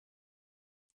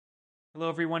Hello,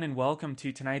 everyone, and welcome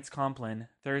to tonight's Compline,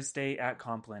 Thursday at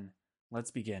Compline. Let's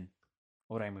begin.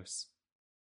 Oremus.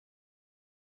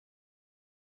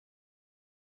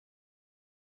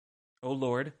 O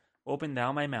Lord, open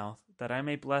thou my mouth, that I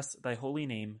may bless thy holy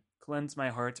name. Cleanse my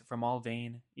heart from all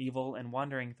vain, evil, and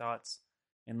wandering thoughts.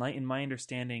 Enlighten my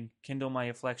understanding, kindle my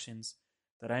afflictions,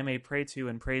 that I may pray to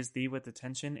and praise thee with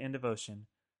attention and devotion,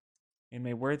 and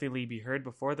may worthily be heard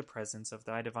before the presence of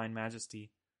thy divine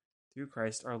majesty. Through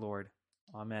Christ our Lord.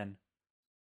 Amen.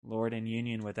 Lord, in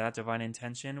union with that divine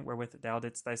intention wherewith thou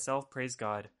didst thyself praise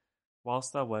God,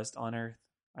 whilst thou wast on earth,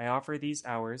 I offer these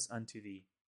hours unto thee.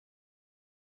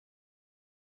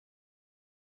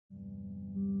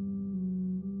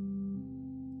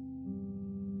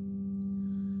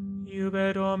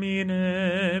 Iube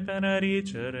Domine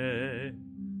benedicere,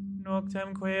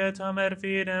 noctem quietam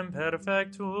fidem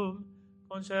perfectum,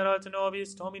 concedat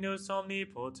nobis Dominus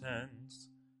omnipotens.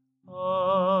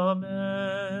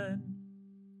 Amen.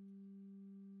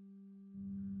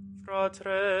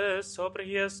 Fratres,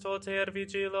 sobrius toter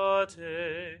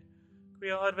vigilate,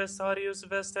 quia adversarius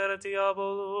vestere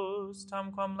diabolus,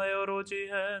 tamquam leo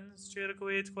rugiens,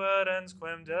 circuit querens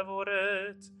quem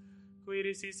devoret, qui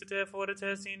resistet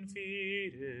fortes in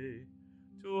fide,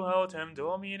 tu autem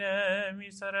Domine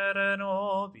miserere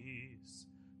nobis,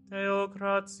 Deo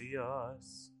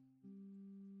gratias.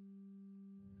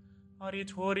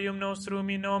 Adiutorium nostrum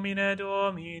in nomine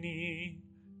Domini,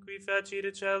 qui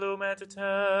fecit celum et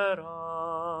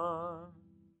terram.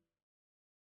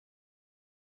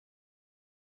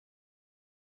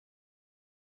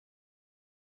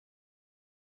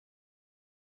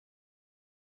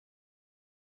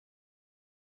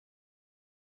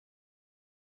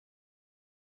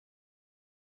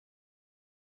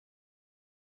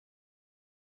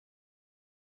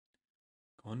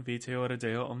 Confiteor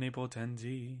Deo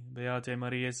omnipotenti, Beate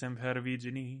Maria semper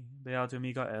Virgini, Beato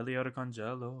Michaeli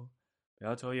Arcangelo,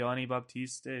 Beato Ioanni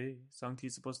Baptiste,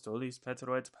 Sanctis Apostolis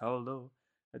Petro et Paulo,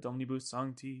 et omnibus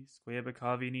sanctis, quae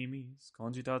beccavi nimis,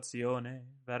 cogitatione,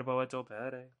 verbo et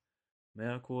opere,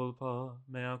 mea culpa,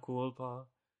 mea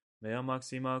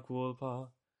maxima culpa,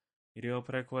 ideo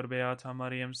precor Beata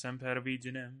Mariam semper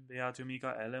Virginem, Beatum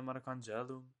Michaelem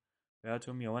Arcangelum,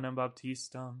 Beatum Ioannem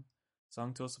Baptistam,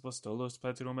 Sanctos Apostolos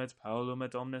Petrum et Paulum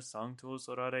et omnes sanctos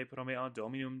orare pro mea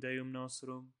Dominum Deum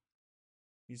nostrum.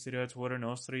 Misereatur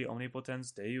nostri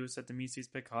omnipotens Deus et missis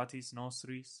peccatis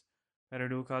nostris,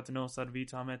 perducat nos ad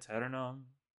vitam aeternam.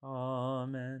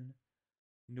 Amen.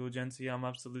 Indulgentiam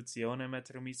absolutionem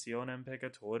et remissionem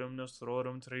peccatorum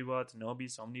nostrorum tribuat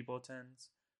nobis omnipotens,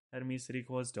 et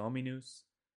misericordias Dominus.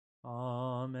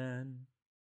 Amen.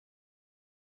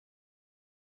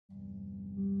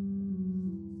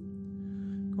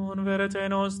 Converte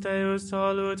nos Deus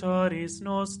salutaris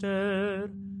noster,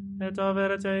 et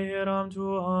averte hieram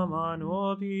tua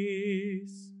mano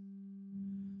nobis.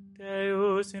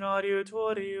 Deus in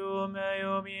adiutorium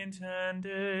meum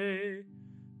intende,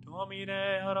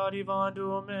 Domine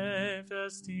radivandum me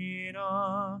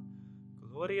festina,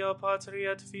 gloria Patri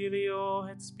et Filio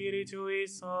et Spiritui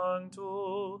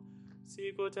Sancto,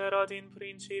 sicut erat in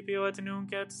principio et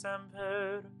nunc et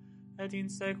semper, et in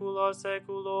saecula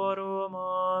saeculorum.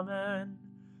 Amen.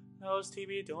 Laus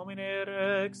tibi, Domine,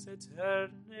 rex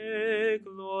aeterne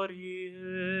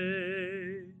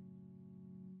gloriae.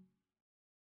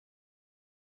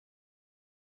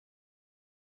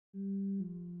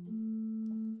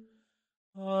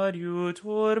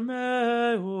 Adiutor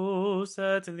meus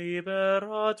et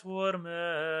liberator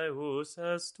meus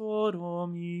est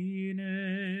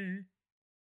Domine.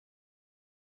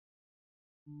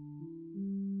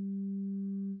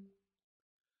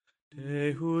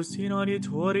 Deus in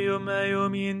auditorium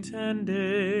meum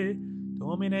intende,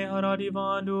 Domine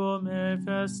radivandum me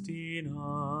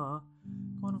festina,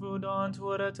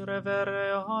 confudantur et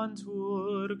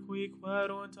revereantur, qui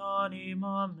querunt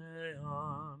anima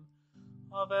meam,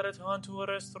 avertantur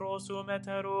estrosum et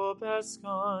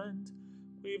erubescant,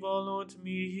 qui volunt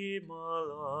mihi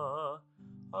mala,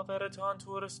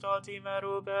 avertantur statim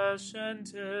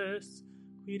erubescentes,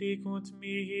 qui dicunt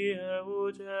mihi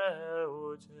euge,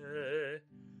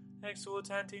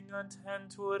 exultant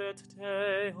intentur et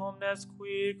te, omnes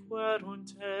qui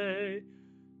querunt te,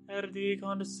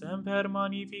 erdicant semper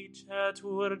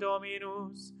magnificetur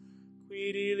Dominus,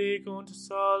 qui dilicunt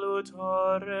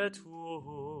salutare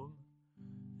tuum.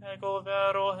 Ego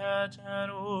vero et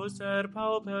genus et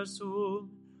pauper sum,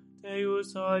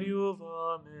 Deus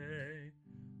adiuva me,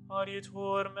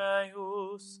 adiutor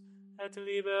meus, et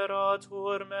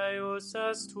liberator meus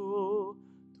est tu,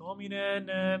 Domine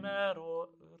ne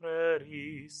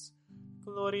meroreris,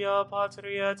 Gloria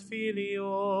Patri et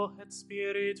Filio et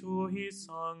Spiritui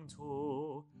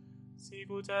Sancto,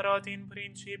 sicut erat in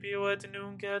principio et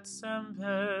nunc et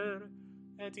semper,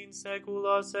 et in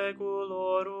saecula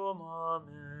saeculorum.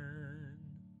 Amen.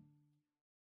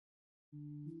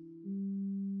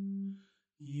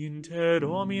 In te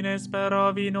Domine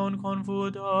speravi non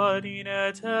confudat in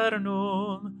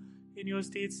aeternum, in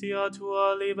justitia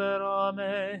tua libera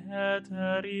me et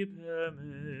eripe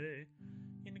me.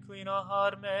 Inclina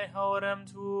ad me haurem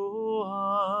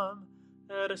tuam,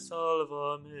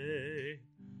 salva me.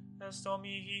 Esto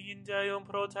mihi in Deum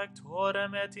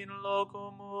protectorem et in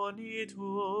locum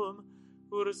unitum,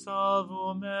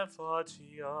 salvo me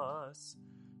facias.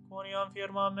 Quoniam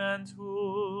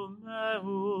firmamentum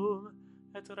meum,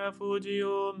 et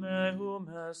refugium meum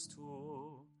est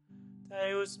tu.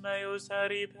 Deus meus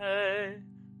eripe,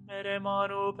 me de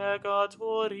manu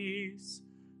peccatoris,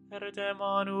 de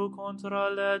manu contra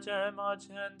legem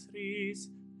agentris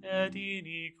et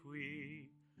iniqui.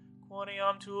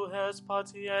 Quoniam tu es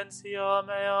patientia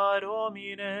mea,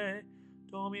 Domine,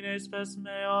 Domine spes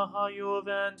mea ha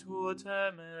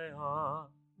juventute mea.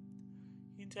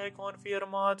 In te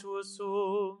confirmatus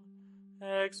sum,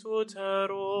 ex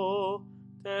utero,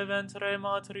 de ventre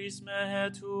matris meae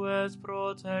tu es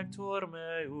protector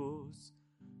meus.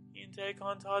 In te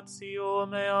cantatio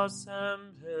mea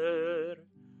semper,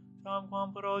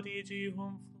 tamquam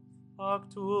prodigium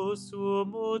factus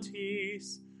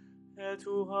sumutis, et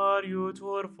tu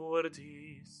ariutor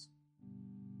fortis.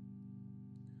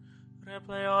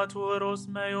 Repleaturos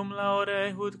meum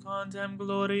laude ut cantem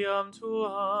gloriam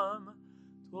tuam,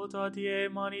 tota die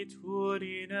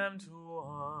manitudinem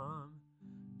tuam.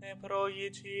 Ne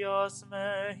proicias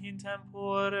me in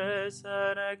tempore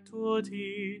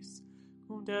senectutis,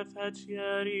 cum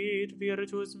defecierit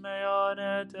virtus mea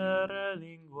netere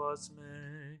linguas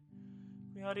me.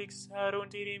 Quia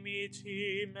dixerunt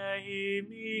inimici mei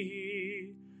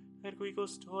mihi, per qui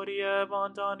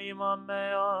custodiebant animam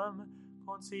meam,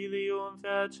 consilium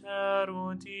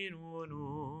fecerunt in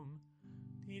unum.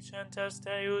 Dicentes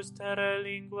Deus terre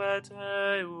lingue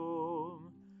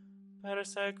teum,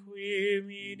 persequi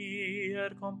mini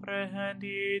et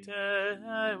comprehendi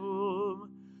Deum,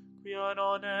 quia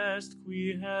non est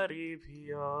qui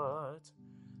heripiat.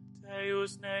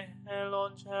 Deus ne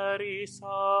elongeris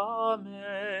a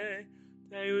me,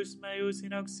 Deus meus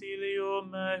in auxilium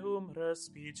meum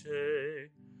respice.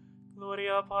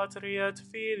 Gloria Patri et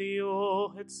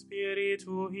Filio et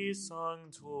Spiritui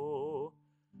Sancto,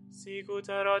 sicut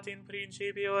erat in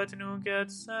principio et nunc et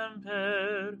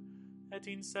semper, et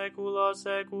in saecula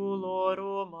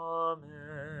saeculorum.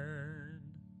 Amen.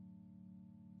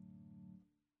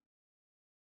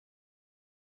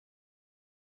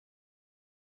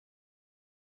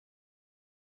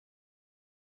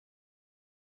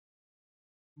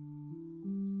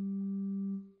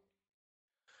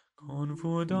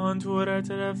 Confudantur et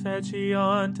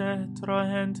defeciant et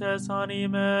trahentes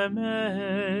anime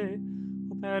meae,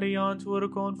 operiantur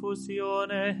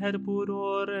confusione et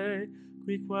pudore,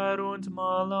 qui querunt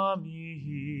mala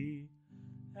mihi.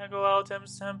 Ego autem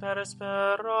semper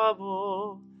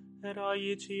sperabo, et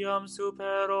aiciam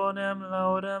superonem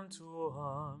laudem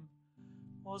tuam.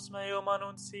 Os meum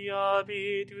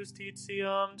annunciabit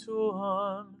justitiam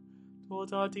tuam,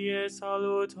 tota die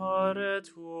salutare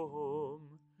tuum.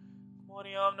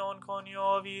 Quoniam non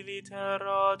coniovi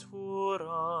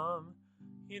literaturam,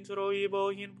 introibo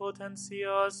in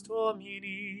potentias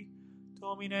Domini,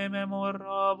 Domine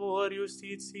memorabor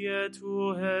justitiae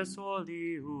tuae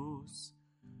solius.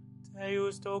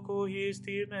 Deus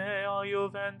docuisti mea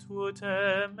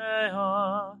juventute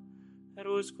mea,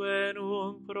 erusque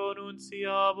nunc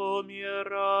pronunciabo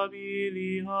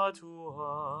mirabilia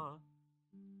tua.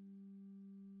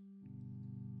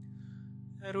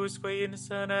 Erusque in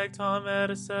senectam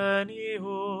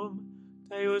ersenium,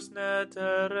 Deus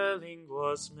netere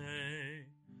linguas me.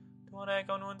 Donec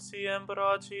annunciem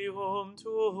bracium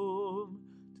tuum,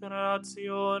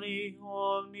 generationi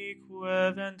omnique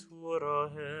ventura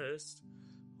est.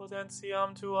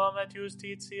 Potentiam tuam et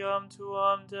justitiam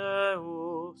tuam,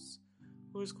 Deus,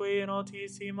 usque in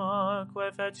altissima, quae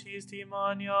fecisti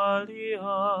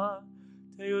manialia,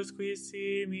 Deus qui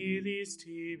similis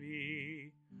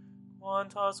tibi.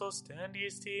 Quantas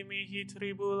ostendisti mihi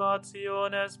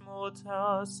tribulationes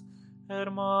multas,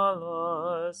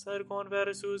 malas,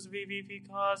 conversus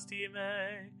vivificasti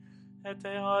me, et te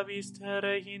habis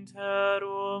terre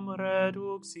interum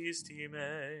reduxisti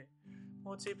me,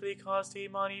 multiplicasti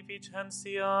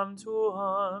magnificentiam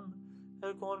tuam,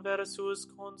 et conversus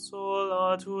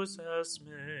consolatus es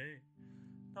me.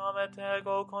 Namet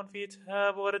ego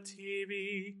confitebor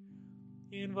tibi,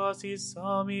 in vasis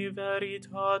sami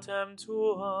veritatem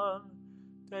tuam,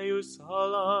 Deus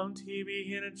salam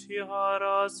tibi in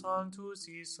cihara sanctus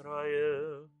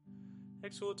Israel,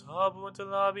 exultabunt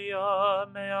labia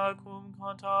mea cum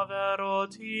cantavero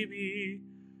tibi,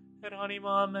 et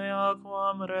anima mea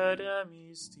quam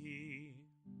redemisti.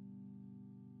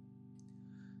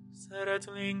 Seret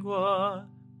lingua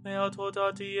mea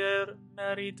tota dier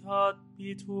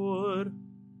meritabitur,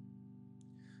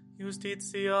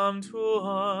 justitiam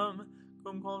tuam,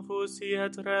 cum confusi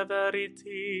et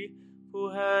reveriti,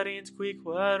 fuerint qui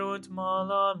querunt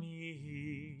mala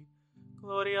mihi.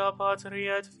 Gloria Patri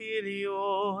et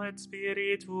Filio et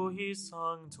Spiritui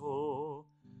Sancto,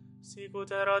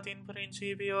 sicut erat in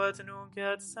principio et nunc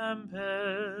et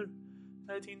semper,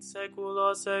 et in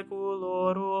saecula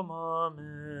saeculorum.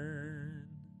 Amen.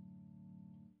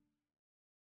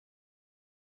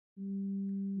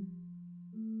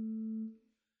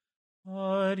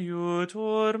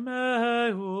 Adiutor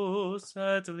meus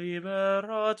et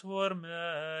liberator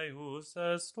meus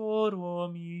est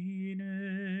Domine.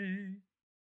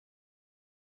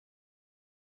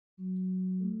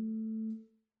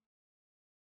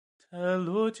 Te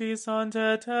lucis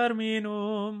ante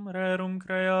terminum rerum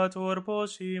creator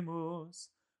poscimus,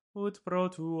 ut pro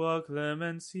tua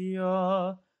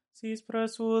clementia sis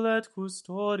presul et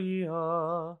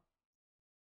custodia.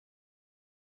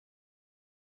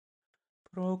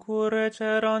 Procure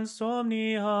ceran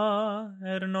somnia,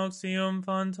 et noxium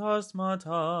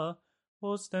phantasmata,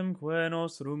 postemque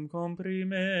nostrum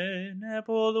comprime ne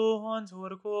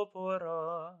polluantur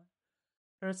corpora.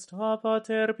 Resta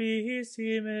pater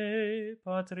pihissime,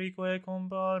 patrique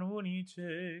compar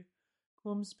unice,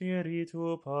 cum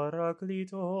spiritu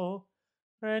paraclito,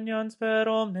 regnans per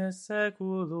omnes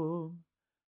saeculum.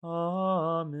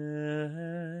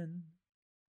 Amen.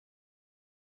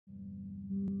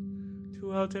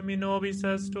 Tu autem in nobis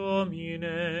est Domine,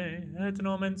 et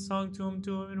nomen sanctum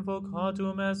tuum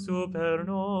invocatum est super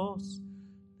nos,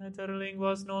 neter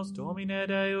linguas nos Domine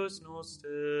Deus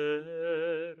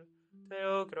noster,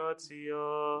 Deo gratias.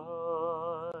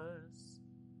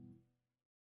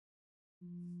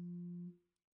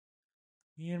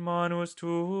 In manus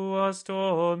tuas,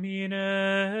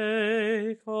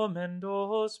 Domine,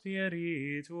 commendo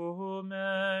spiritum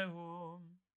meum.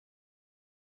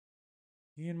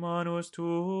 In manus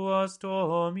tuas,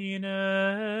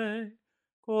 Domine,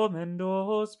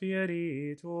 commendo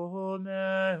spiritum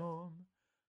meum.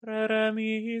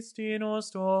 Reremisti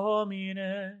nos,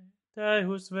 Domine,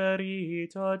 Deus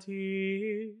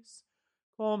veritatis,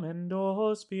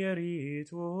 commendo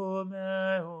spiritum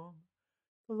meum.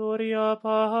 Gloria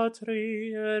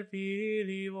Patri et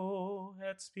Filio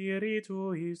et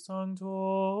Spiritui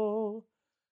Sancto,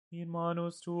 in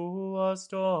manus tuas,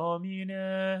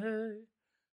 Domine,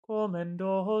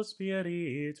 commendo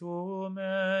spiritum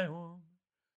meum.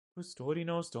 Custodi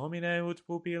nos, Domine, ut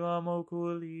pupillam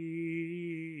oculi,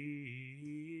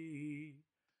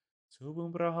 sub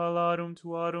umbra halarum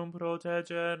tuarum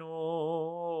protege nos.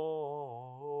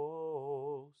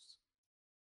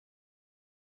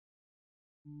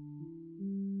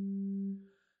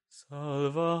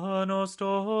 Salva nos,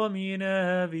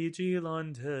 Domine,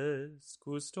 vigilantes,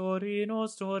 custodi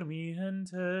nos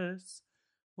dormientes,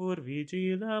 ur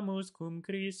vigilamus cum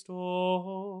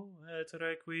Christo, et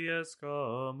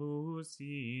requiescamus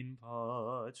in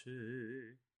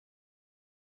pace.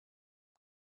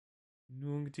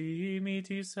 Nunc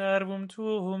dimiti servum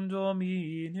tuum,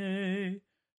 Domine,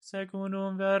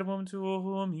 secundum verbum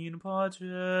tuum in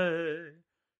pace,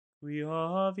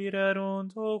 quia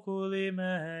viderunt oculi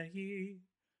mei,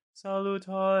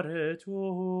 salutare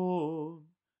tuum,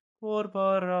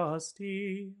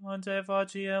 corporasti ante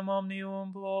faciem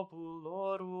omnium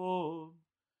populorum,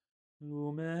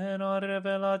 lumena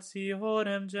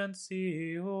revelationem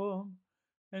gentium,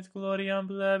 et gloriam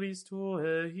plebis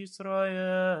tuae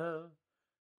Israel.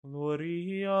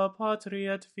 Gloria Patri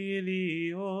et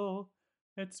Filio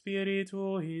et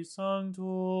Spiritui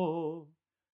Sancto,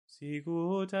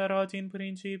 sicut erat in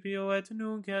principio et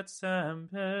nunc et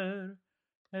semper,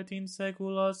 et in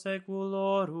saecula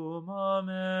saeculorum.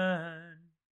 Amen.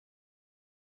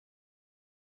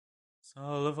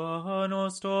 Salva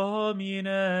nos,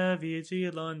 Domine,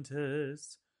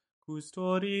 vigilantes,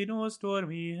 custodi nos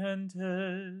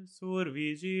dormientes, ur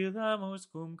vigilamus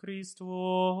cum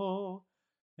Christo,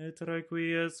 et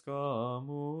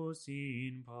requiescamus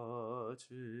in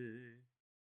pace.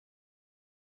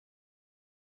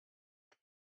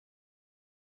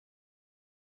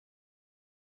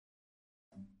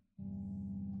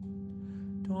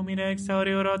 Domine,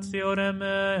 exaudi orationem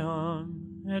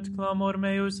meam, et clamor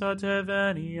meus a te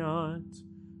veniat.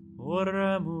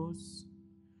 Oremus.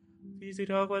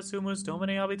 Visita quesumus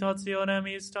Domini habitationem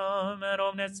istam, et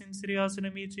omnes insidias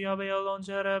inimici habea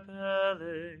longere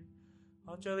pelle.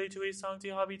 Angeli tui sancti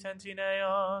habitenti in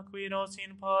ea, qui nos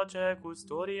in pace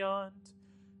custodiant,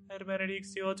 et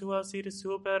benedictio tua sit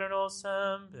super nos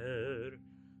semper,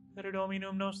 per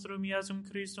Dominum nostrum Iesum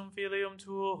Christum Filium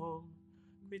tuum,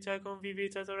 qui tecum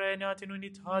vivit et regnat in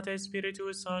unitate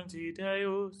Spiritus Sancti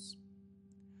Deus,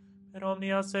 per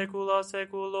omnia saecula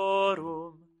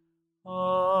saeculorum.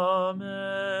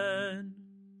 Amen.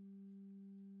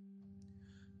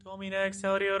 Domine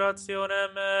exaudi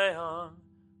orationem mea,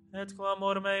 et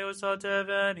clamor meus a te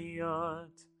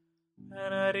veniat.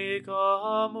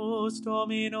 Benedicamus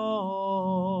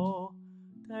Domino,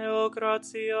 Deo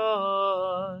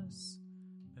gratias.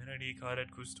 Benedicat et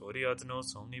custodiat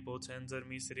nos omnipotens et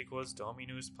misericors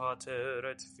Dominus Pater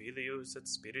et Filius et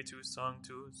Spiritus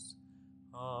Sanctus.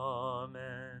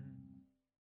 Amen.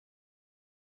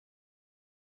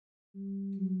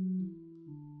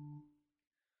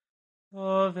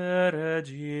 Ave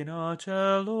Regina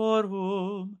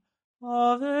Celorum,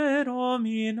 Ave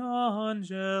Domina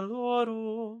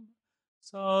Angelorum,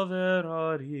 Salve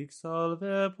Radix,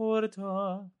 Salve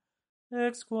Porta,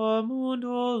 ex qua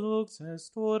mundo lux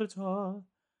est torta,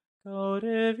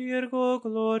 Gaude Virgo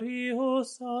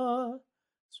gloriosa,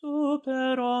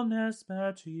 super omnes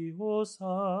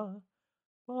speciosa,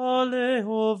 vale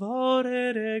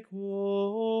ovare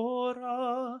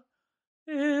decora,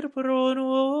 et pro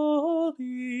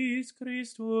nobis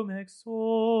Christum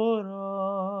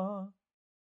exora.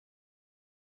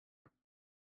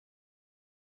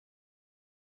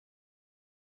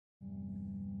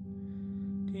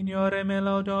 Dignare me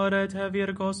laudare te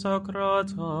Virgo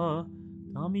sacrata,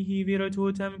 damihi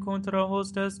virtutem contra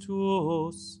hostes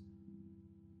tuos.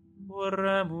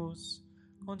 Oremus,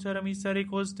 concede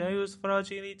misericors Deus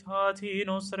fragilitati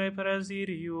nostre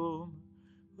presidium,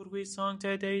 Urbi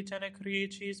sancte Dei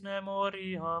Genecricis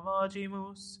memoriam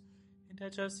agimus,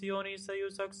 intercessionis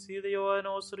eius auxilio a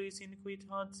nostris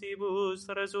inquitantibus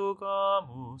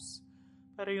resugamus,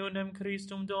 per iunem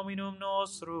Christum Dominum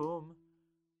nostrum.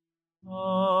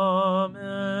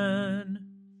 Amen.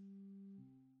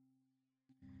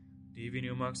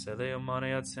 Divinum auxilium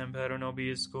maneat semper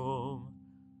nobiscum.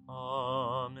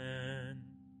 Amen.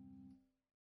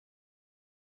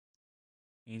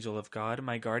 Angel of God,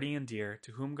 my guardian dear,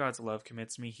 to whom God's love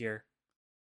commits me here,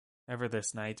 ever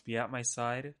this night be at my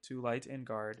side, to light and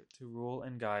guard, to rule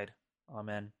and guide.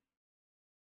 Amen.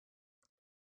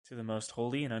 To the most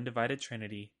holy and undivided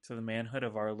Trinity, to the manhood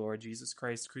of our Lord Jesus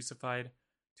Christ crucified,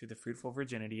 to the fruitful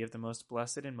virginity of the most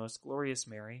blessed and most glorious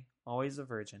Mary, always a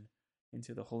virgin, and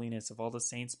to the holiness of all the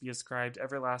saints be ascribed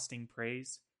everlasting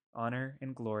praise, honor,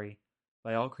 and glory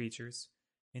by all creatures,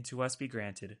 and to us be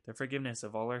granted the forgiveness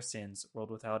of all our sins,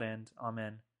 world without end.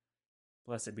 Amen.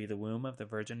 Blessed be the womb of the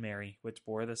Virgin Mary, which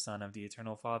bore the Son of the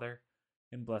Eternal Father,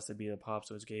 and blessed be the paps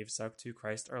which gave suck to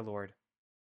Christ our Lord.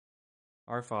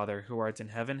 Our Father, who art in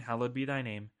heaven, hallowed be thy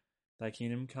name. Thy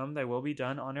kingdom come, thy will be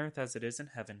done on earth as it is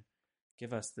in heaven.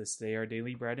 Give us this day our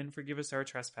daily bread, and forgive us our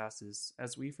trespasses,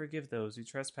 as we forgive those who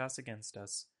trespass against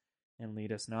us. And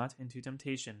lead us not into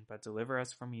temptation, but deliver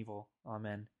us from evil.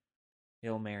 Amen.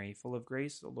 Hail Mary, full of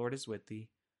grace, the Lord is with thee.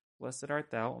 Blessed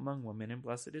art thou among women, and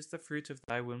blessed is the fruit of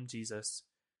thy womb, Jesus.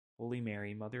 Holy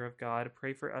Mary, Mother of God,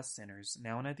 pray for us sinners,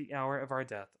 now and at the hour of our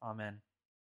death. Amen.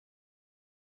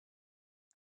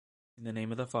 In the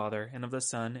name of the Father, and of the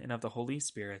Son, and of the Holy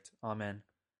Spirit. Amen.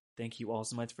 Thank you all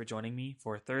so much for joining me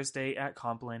for Thursday at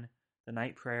Compline, the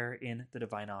night prayer in the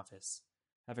Divine Office.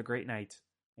 Have a great night,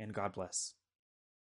 and God bless.